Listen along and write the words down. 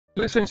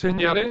Les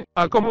enseñaré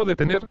a cómo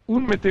detener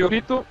un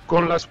meteorito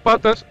con las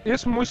patas,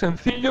 es muy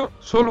sencillo,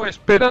 solo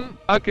esperan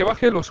a que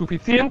baje lo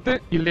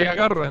suficiente y le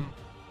agarran.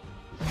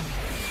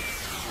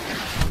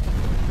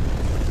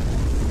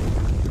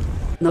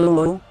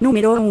 No,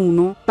 número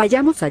 1,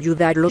 vayamos a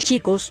ayudarlos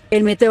chicos,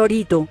 el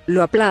meteorito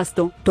lo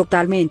aplasto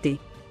totalmente.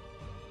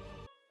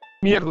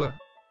 Mierda.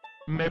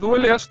 Me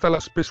duele hasta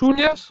las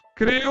pezuñas,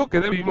 creo que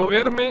debí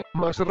moverme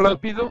más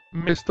rápido,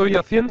 me estoy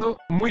haciendo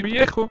muy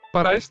viejo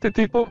para este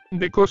tipo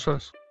de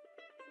cosas.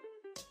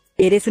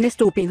 Eres un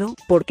estúpido,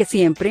 porque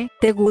siempre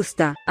te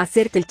gusta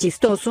hacerte el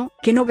chistoso,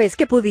 que no ves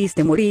que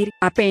pudiste morir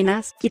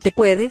apenas y te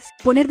puedes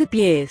poner de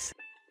pies.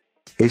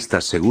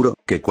 ¿Estás seguro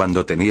que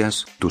cuando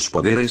tenías tus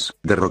poderes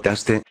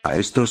derrotaste a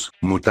estos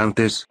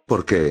mutantes?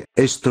 Porque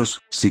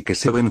estos sí que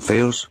se ven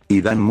feos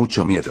y dan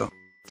mucho miedo.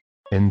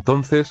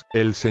 Entonces,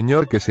 el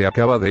señor que se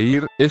acaba de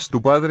ir es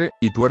tu padre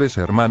y tú eres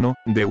hermano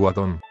de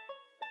Guatón.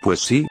 Pues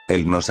sí,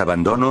 él nos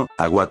abandonó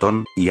a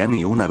Guatón y a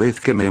mí una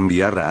vez que me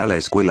enviara a la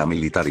escuela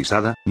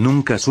militarizada,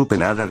 nunca supe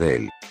nada de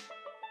él.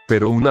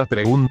 Pero una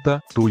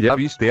pregunta, ¿tú ya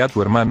viste a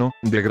tu hermano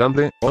de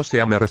grande? O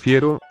sea, me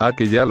refiero a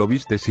que ya lo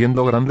viste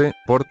siendo grande,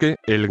 porque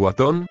el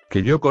Guatón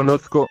que yo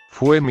conozco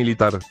fue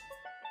militar.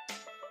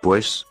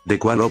 Pues, ¿de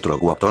cuál otro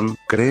Guatón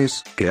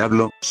crees que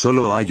hablo?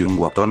 Solo hay un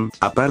Guatón,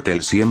 aparte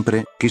él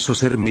siempre quiso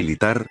ser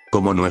militar,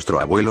 como nuestro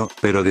abuelo,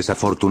 pero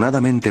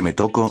desafortunadamente me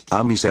tocó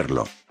a mí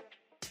serlo.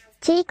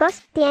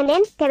 Chicos,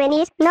 tienen que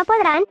venir, no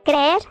podrán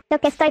creer lo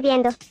que estoy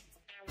viendo.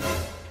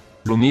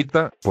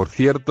 Lunita, por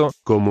cierto,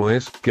 ¿cómo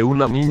es que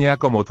una niña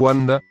como tú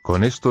anda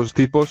con estos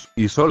tipos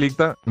y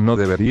solita? No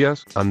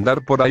deberías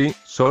andar por ahí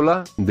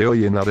sola, de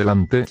hoy en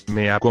adelante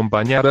me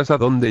acompañarás a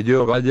donde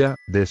yo vaya,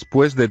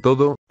 después de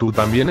todo, tú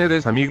también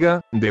eres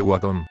amiga de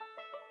Guatón.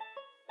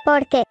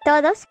 Porque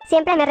todos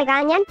siempre me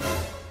regañan.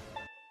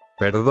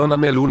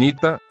 Perdóname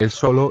Lunita, es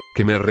solo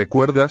que me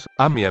recuerdas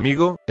a mi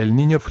amigo, el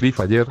niño Free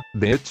Fire,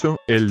 de hecho,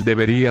 él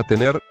debería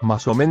tener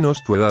más o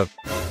menos tu edad.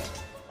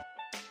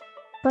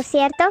 Por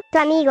cierto, tu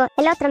amigo,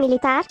 el otro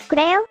militar,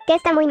 creo que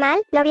está muy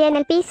mal, lo vi en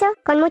el piso,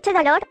 con mucho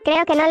dolor,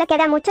 creo que no le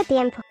queda mucho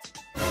tiempo.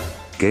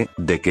 ¿Qué?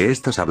 ¿De qué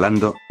estás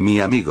hablando,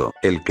 mi amigo,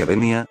 el que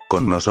venía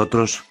con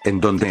nosotros?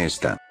 ¿En dónde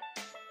está?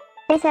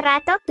 Ese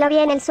rato, lo vi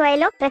en el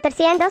suelo,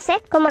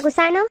 retorciéndose, como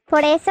gusano,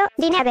 por eso,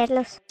 vine a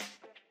verlos.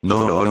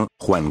 No,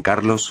 Juan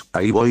Carlos,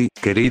 ahí voy,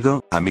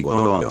 querido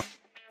amigo.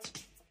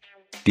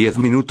 10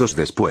 minutos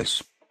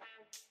después.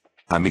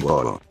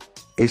 Amigo.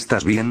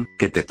 ¿Estás bien?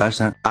 ¿Qué te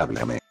pasa?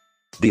 Háblame.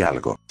 Di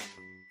algo.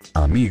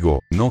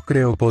 Amigo, no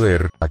creo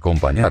poder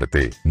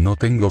acompañarte, no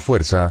tengo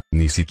fuerza,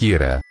 ni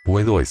siquiera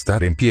puedo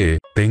estar en pie,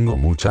 tengo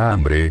mucha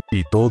hambre,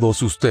 y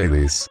todos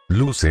ustedes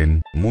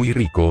lucen muy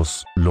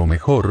ricos, lo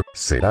mejor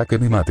será que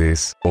me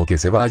mates, o que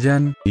se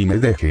vayan y me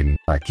dejen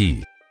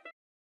aquí.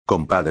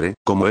 Compadre,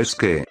 ¿cómo es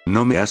que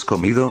no me has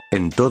comido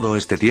en todo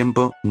este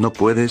tiempo? No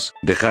puedes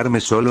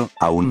dejarme solo,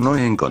 aún no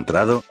he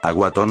encontrado a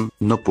Guatón,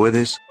 no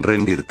puedes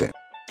rendirte.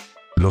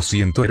 Lo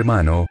siento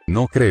hermano,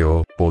 no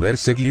creo poder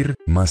seguir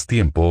más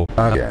tiempo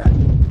allá.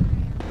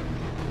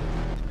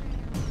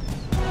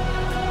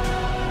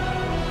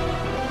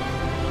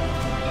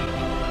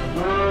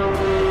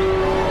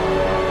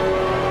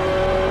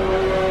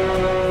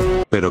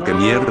 Pero qué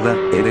mierda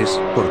eres,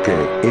 ¿por qué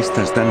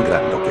estás tan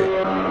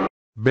grandote?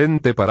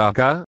 Vente para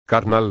acá,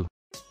 carnal.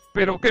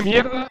 ¿Pero qué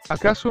mierda?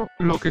 ¿Acaso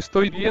lo que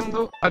estoy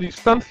viendo a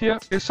distancia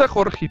es a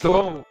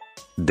Jorgito?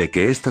 ¿De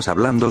qué estás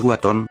hablando,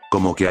 Guatón?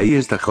 Como que ahí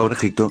está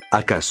Jorgito,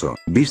 ¿acaso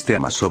viste a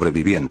más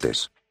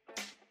sobrevivientes?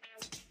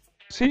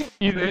 Sí,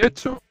 y de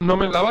hecho, no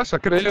me la vas a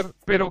creer,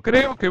 pero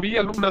creo que vi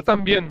a Luna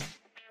también.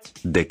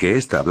 ¿De qué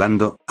está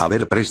hablando? A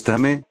ver,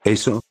 préstame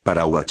eso,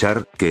 para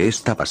guachar, ¿qué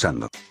está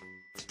pasando?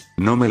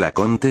 No me la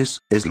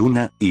contes, es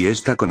Luna, y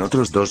está con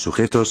otros dos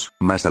sujetos,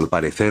 más al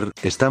parecer,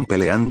 están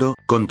peleando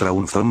contra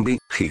un zombie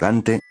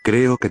gigante,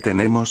 creo que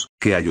tenemos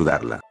que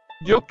ayudarla.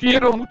 Yo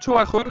quiero mucho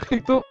a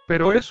Jorgito,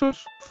 pero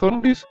esos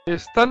zombies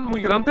están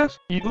muy grandes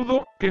y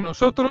dudo que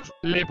nosotros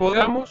le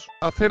podamos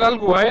hacer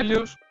algo a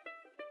ellos.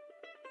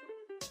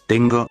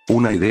 Tengo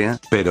una idea,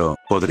 pero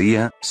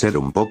podría ser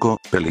un poco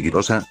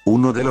peligrosa.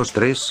 Uno de los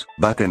tres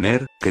va a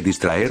tener que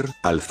distraer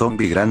al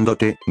zombie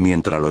grandote,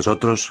 mientras los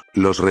otros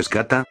los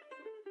rescata.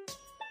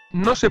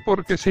 No sé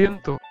por qué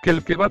siento que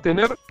el que va a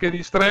tener que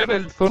distraer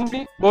el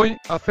zombie voy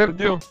a hacer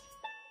yo.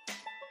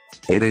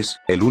 Eres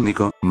el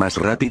único más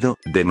rápido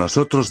de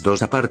nosotros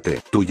dos,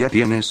 aparte, tú ya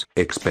tienes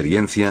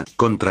experiencia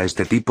contra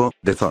este tipo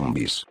de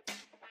zombies.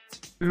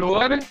 Lo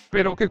haré,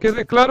 pero que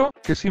quede claro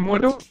que si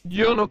muero,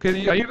 yo no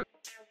quería ir.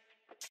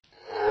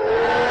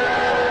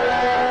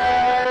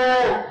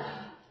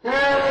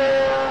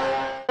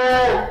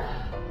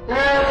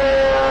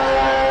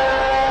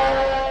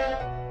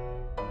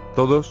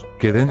 Todos,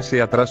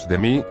 quédense atrás de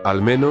mí,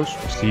 al menos,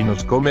 si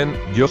nos comen,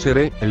 yo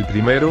seré el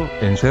primero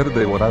en ser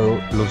devorado,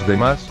 los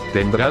demás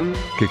tendrán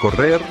que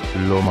correr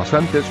lo más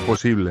antes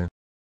posible.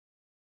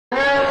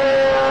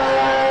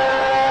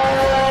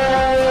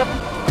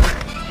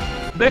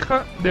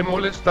 Deja de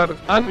molestar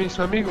a mis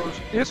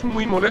amigos, es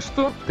muy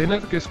molesto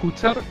tener que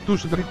escuchar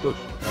tus gritos.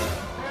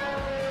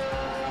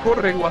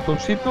 Corre,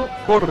 guatoncito,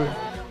 corre.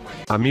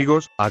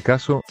 Amigos,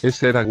 ¿acaso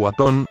ese era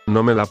Guatón?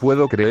 No me la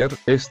puedo creer,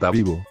 está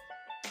vivo.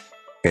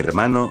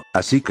 Hermano,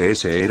 así que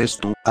ese eres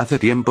tú, hace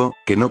tiempo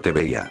que no te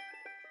veía.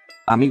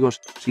 Amigos,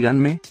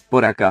 síganme,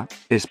 por acá,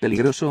 es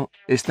peligroso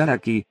estar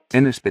aquí,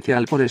 en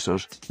especial por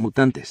esos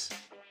mutantes.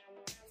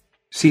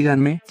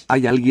 Síganme,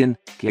 hay alguien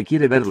que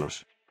quiere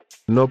verlos.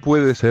 No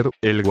puede ser,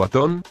 el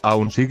Guatón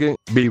aún sigue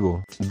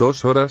vivo,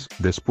 2 horas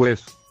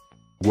después.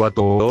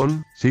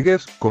 Guatón,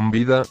 ¿sigues con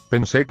vida?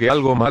 Pensé que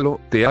algo malo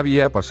te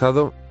había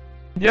pasado.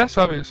 Ya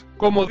sabes,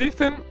 como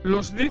dicen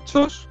los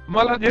dichos,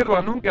 mala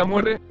hierba nunca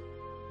muere.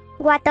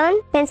 Guatón,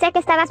 pensé que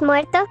estabas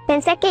muerto,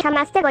 pensé que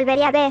jamás te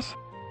volvería a ver.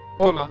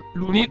 Hola,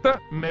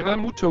 Lunita, me da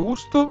mucho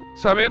gusto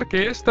saber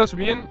que estás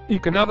bien y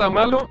que nada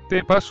malo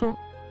te pasó.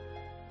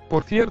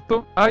 Por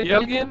cierto, hay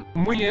alguien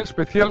muy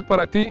especial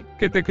para ti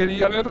que te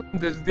quería ver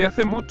desde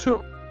hace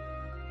mucho.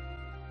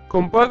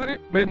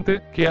 Compadre,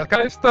 vente, que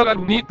acá está la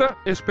Lunita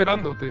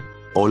esperándote.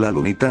 Hola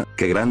Lunita,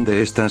 qué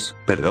grande estás,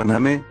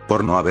 perdóname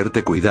por no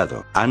haberte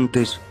cuidado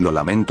antes, lo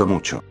lamento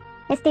mucho.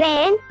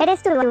 Steven,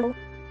 eres tú.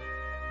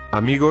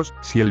 Amigos,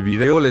 si el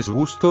video les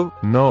gustó,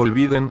 no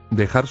olviden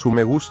dejar su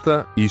me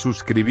gusta y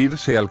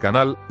suscribirse al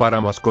canal para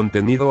más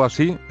contenido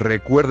así.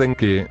 Recuerden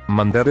que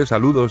mandaré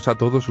saludos a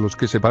todos los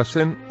que se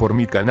pasen por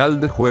mi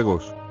canal de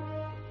juegos.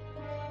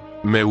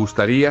 Me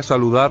gustaría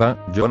saludar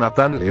a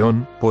Jonathan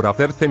León por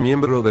hacerse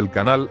miembro del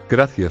canal.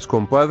 Gracias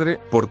compadre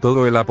por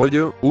todo el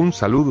apoyo, un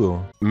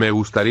saludo. Me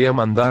gustaría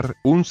mandar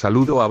un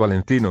saludo a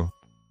Valentino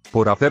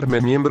por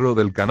hacerme miembro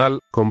del canal.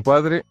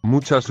 Compadre,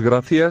 muchas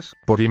gracias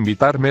por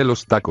invitarme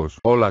los tacos.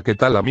 Hola, ¿qué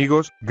tal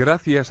amigos?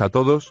 Gracias a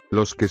todos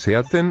los que se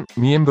hacen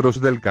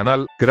miembros del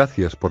canal,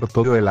 gracias por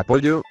todo el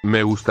apoyo.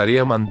 Me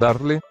gustaría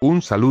mandarle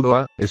un saludo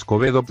a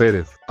Escobedo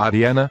Pérez,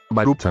 Ariana,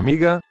 Baruch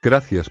amiga,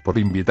 gracias por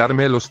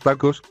invitarme los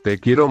tacos, te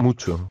quiero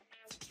mucho.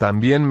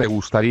 También me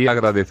gustaría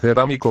agradecer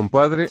a mi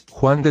compadre,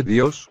 Juan de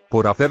Dios,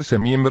 por hacerse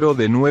miembro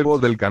de nuevo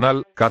del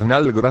canal.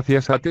 Carnal,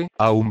 gracias a ti,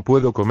 aún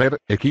puedo comer,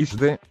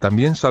 XD.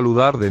 También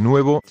saludar de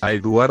nuevo a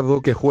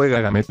Eduardo que juega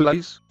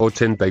Gameplays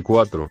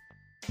 84.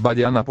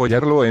 Vayan a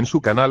apoyarlo en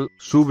su canal,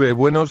 sube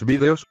buenos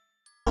vídeos.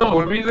 No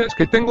olvides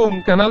que tengo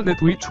un canal de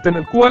Twitch en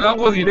el cual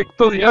hago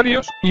directo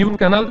diarios y un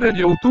canal de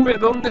YouTube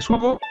donde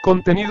subo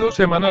contenido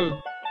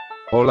semanal.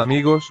 Hola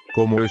amigos,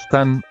 ¿cómo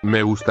están?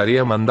 Me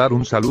gustaría mandar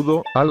un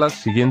saludo a las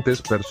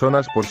siguientes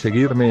personas por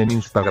seguirme en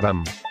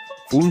Instagram.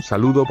 Un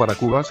saludo para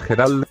Cubas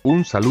Gerald,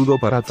 un saludo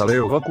para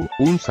Tadeo Goku,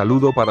 un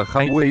saludo para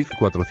Highway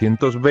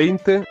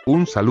 420,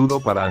 un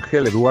saludo para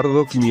Ángel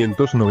Eduardo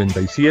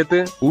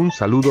 597, un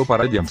saludo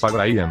para Yampa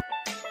Brian.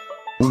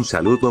 Un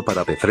saludo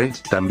para Pefre,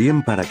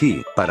 también para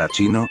Ki, para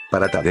Chino,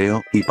 para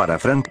Tadeo, y para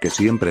Frank que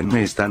siempre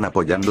me están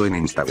apoyando en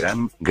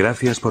Instagram.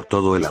 Gracias por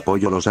todo el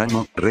apoyo, los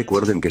amo.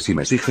 Recuerden que si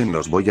me siguen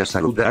los voy a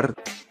saludar.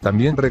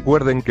 También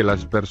recuerden que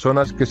las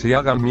personas que se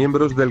hagan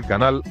miembros del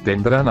canal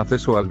tendrán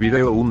acceso al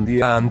video un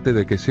día antes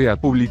de que sea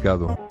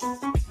publicado.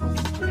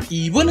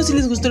 Y bueno, si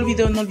les gustó el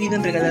video no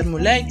olviden regalarme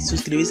un like,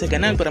 suscribirse al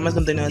canal para más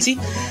contenido así.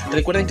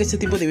 Recuerden que este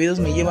tipo de videos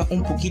me lleva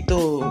un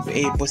poquito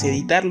pues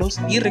editarlos.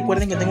 Y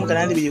recuerden que tengo un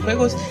canal de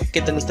videojuegos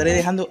que te lo estaré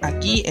dejando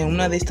aquí en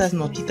una de estas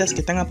notitas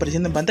que están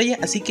apareciendo en pantalla.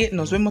 Así que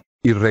nos vemos.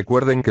 Y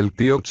recuerden que el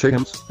tío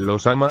Cheems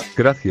los ama,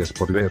 gracias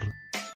por ver.